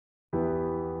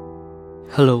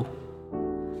Hello,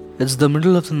 it's the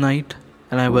middle of the night,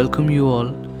 and I welcome you all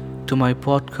to my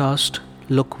podcast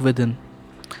Look Within.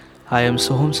 I am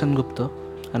Soham Sengupta,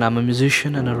 and I'm a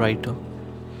musician and a writer.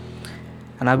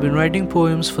 And I've been writing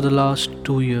poems for the last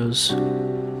 2 years.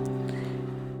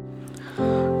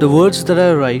 The words that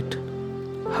I write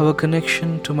have a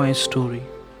connection to my story.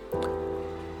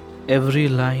 Every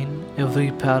line,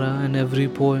 every para, and every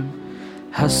poem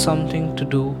has something to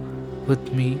do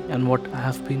with me and what I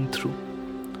have been through.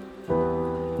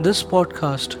 This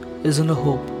podcast is in the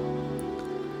hope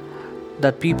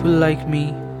that people like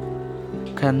me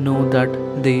can know that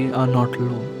they are not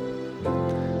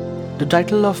alone. The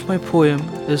title of my poem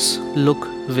is Look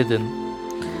Within,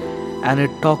 and it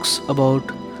talks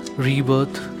about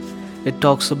rebirth, it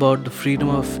talks about the freedom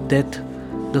of death,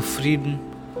 the freedom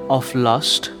of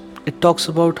lust. It talks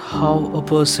about how a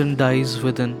person dies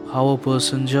within, how a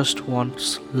person just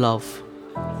wants love,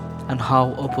 and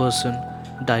how a person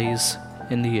dies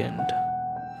in the end.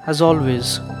 As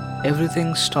always,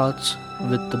 everything starts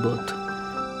with the birth.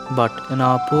 But in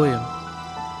our poem,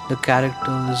 the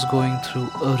character is going through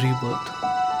a rebirth.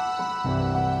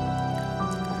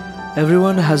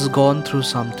 Everyone has gone through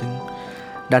something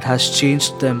that has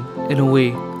changed them in a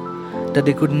way that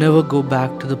they could never go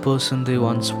back to the person they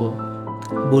once were.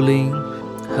 Bullying,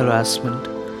 harassment,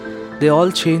 they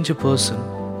all change a person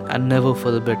and never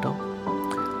for the better.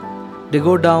 They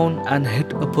go down and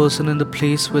hit a person in the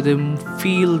place where they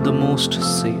feel the most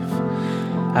safe.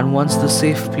 And once the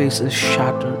safe place is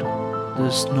shattered, there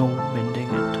is no mending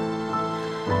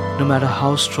it. No matter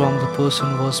how strong the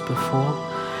person was before,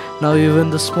 now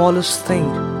even the smallest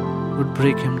thing would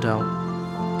break him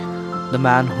down. The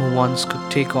man who once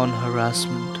could take on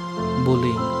harassment,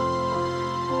 bullying,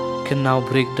 can now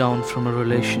break down from a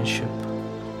relationship,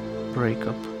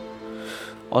 breakup,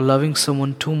 or loving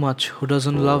someone too much who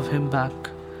doesn't love him back.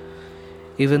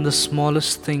 Even the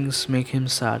smallest things make him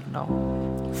sad now.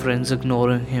 Friends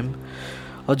ignoring him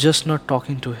or just not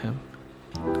talking to him.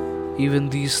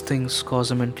 Even these things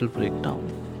cause a mental breakdown.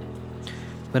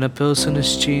 When a person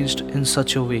is changed in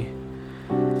such a way,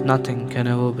 nothing can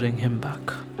ever bring him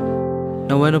back.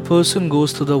 Now when a person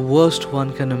goes through the worst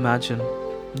one can imagine,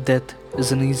 death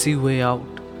is an easy way out.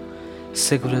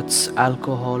 Cigarettes,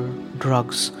 alcohol,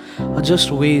 drugs are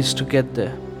just ways to get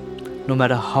there. No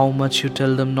matter how much you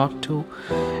tell them not to,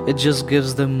 it just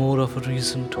gives them more of a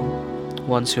reason to.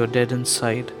 Once you're dead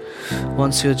inside,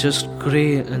 once you're just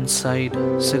grey inside,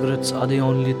 cigarettes are the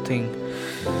only thing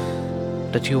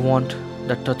that you want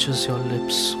that touches your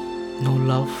lips. No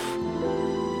love,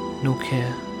 no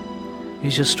care.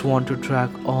 You just want to drag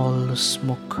all the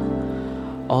smoke,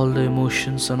 all the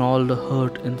emotions and all the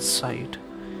hurt inside.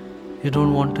 You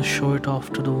don't want to show it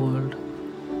off to the world.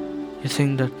 You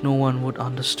think that no one would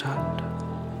understand.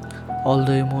 All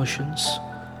the emotions,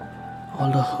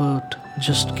 all the hurt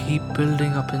just keep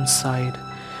building up inside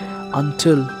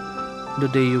until the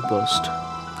day you burst.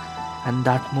 And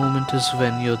that moment is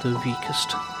when you're the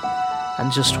weakest.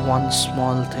 And just one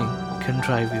small thing can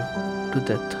drive you to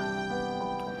death.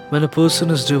 When a person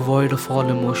is devoid of all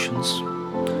emotions,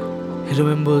 he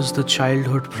remembers the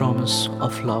childhood promise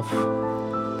of love.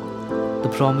 The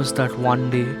promise that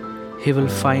one day he will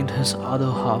find his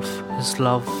other half, his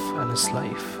love and his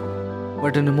life.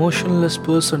 But an emotionless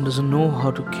person doesn't know how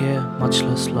to care, much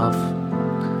less love.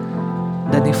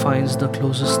 Then he finds the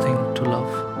closest thing to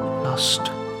love, lust.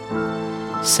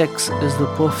 Sex is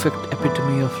the perfect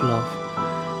epitome of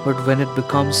love, but when it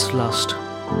becomes lust,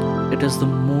 it is the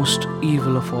most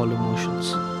evil of all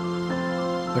emotions.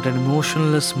 But an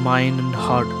emotionless mind and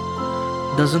heart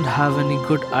doesn't have any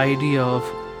good idea of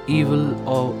evil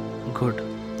or good.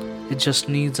 It just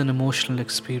needs an emotional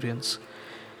experience.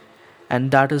 And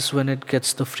that is when it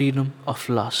gets the freedom of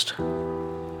lust.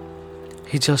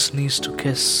 He just needs to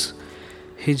kiss.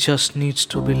 He just needs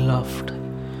to be loved.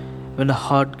 When the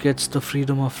heart gets the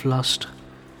freedom of lust,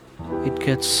 it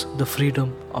gets the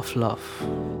freedom of love.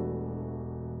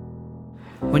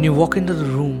 When you walk into the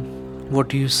room, what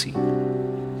do you see?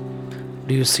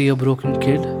 Do you see a broken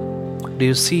kid? Do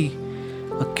you see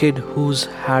a kid who's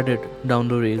had it down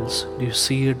the rails? Do you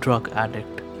see a drug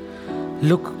addict?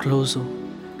 Look closer.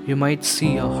 You might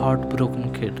see a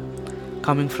heartbroken kid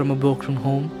coming from a broken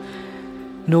home.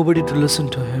 Nobody to listen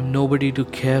to him, nobody to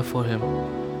care for him.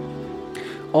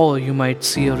 Or you might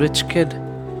see a rich kid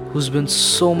who's been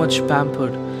so much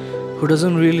pampered, who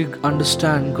doesn't really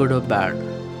understand good or bad.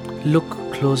 Look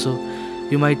closer.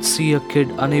 You might see a kid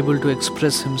unable to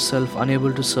express himself,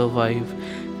 unable to survive.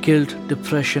 Guilt,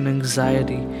 depression,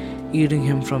 anxiety eating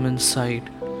him from inside.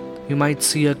 You might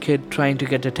see a kid trying to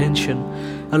get attention,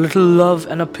 a little love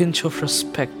and a pinch of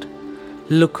respect.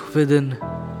 Look within,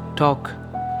 talk,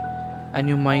 and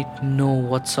you might know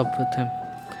what's up with him.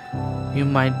 You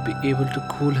might be able to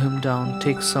cool him down,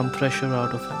 take some pressure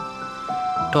out of him.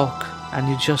 Talk, and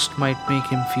you just might make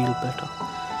him feel better.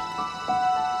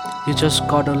 You just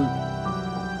gotta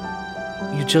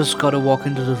walk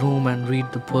into the room and read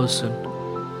the person.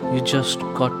 You just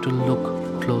got to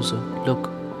look closer, look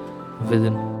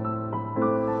within.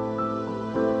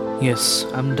 Yes,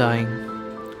 I'm dying.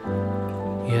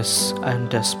 Yes, I'm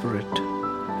desperate.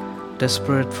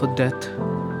 Desperate for death,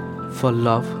 for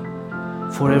love,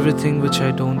 for everything which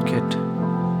I don't get.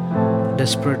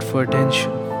 Desperate for attention.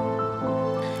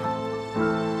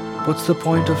 What's the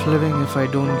point of living if I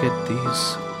don't get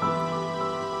these?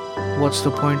 What's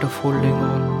the point of holding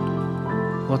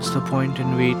on? What's the point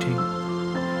in waiting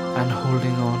and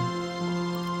holding on?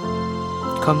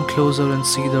 Come closer and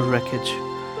see the wreckage.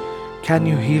 Can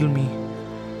you heal me?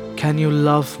 Can you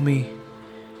love me?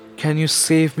 Can you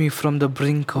save me from the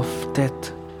brink of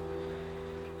death?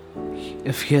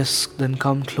 If yes, then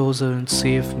come closer and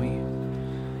save me.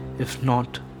 If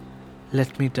not,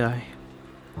 let me die.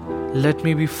 Let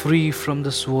me be free from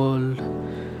this world.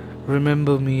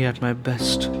 Remember me at my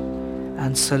best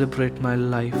and celebrate my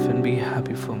life and be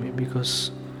happy for me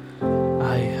because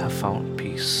I have found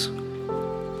peace.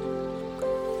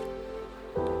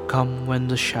 Come when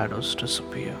the shadows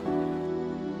disappear.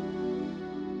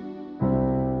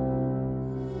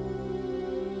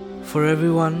 For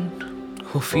everyone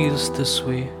who feels this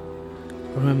way,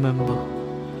 remember,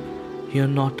 you're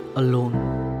not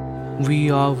alone. We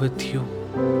are with you.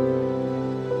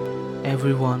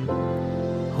 Everyone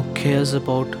who cares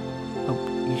about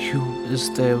you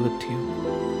is there with you.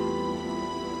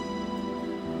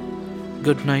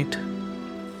 Good night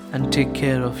and take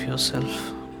care of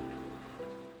yourself.